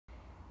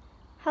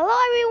Hello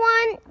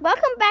everyone,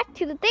 welcome back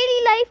to the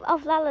Daily Life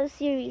of Lala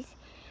series.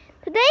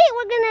 Today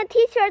we're going to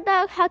teach our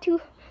dog how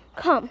to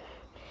come.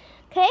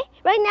 Okay,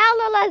 right now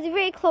Lala is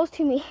very close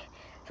to me,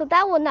 so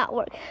that will not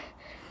work.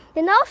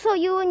 And also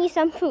you will need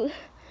some food.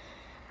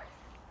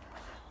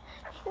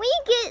 When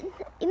you get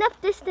enough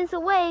distance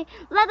away,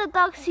 let the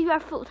dog see your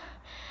food.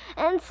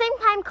 And at the same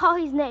time call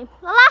his name.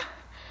 Lala,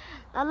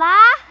 Lala,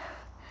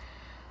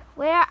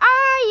 where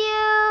are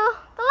you?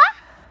 Lala?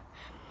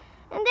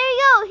 And there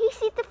you go, he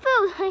sees the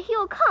food and he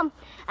will come.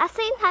 At the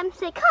same time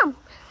say, come,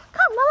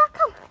 Lala,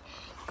 come.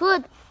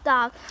 Good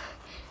dog.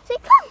 Say,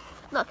 come.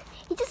 Look,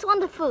 he just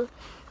wants the food.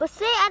 But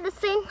say at the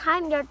same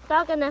time, your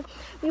dog gonna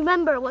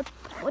remember what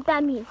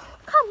that means.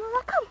 Come,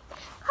 Lala, come.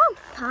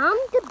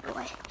 Good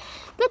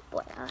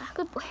boy, Lala,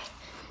 good boy.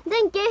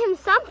 Then give him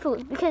some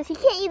food because he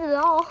can't eat it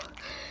all.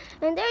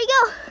 And there you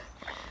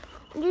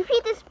go.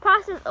 Repeat this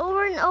process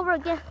over and over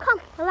again.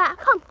 Come, Lala,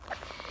 come.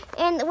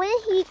 And when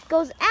he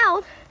goes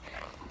out,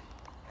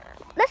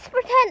 let's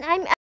pretend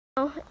I'm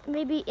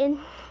maybe in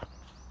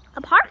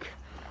a park.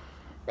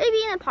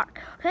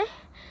 Okay?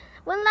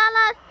 When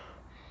Lala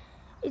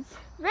is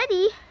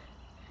ready,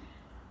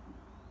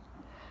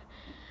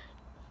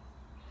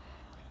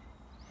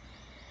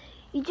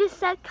 you just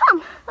said,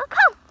 come.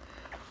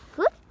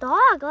 Good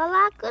dog,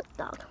 Lala, good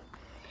dog.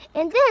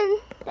 And then,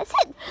 that's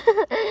it.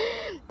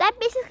 That's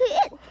basically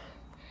it.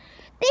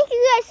 Thank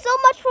you guys so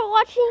much for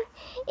watching.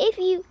 If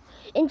you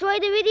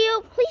enjoyed the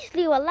video, please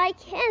leave a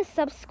like and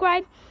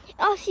subscribe.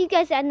 I'll see you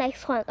guys at the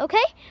next one,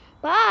 okay?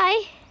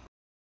 Bye!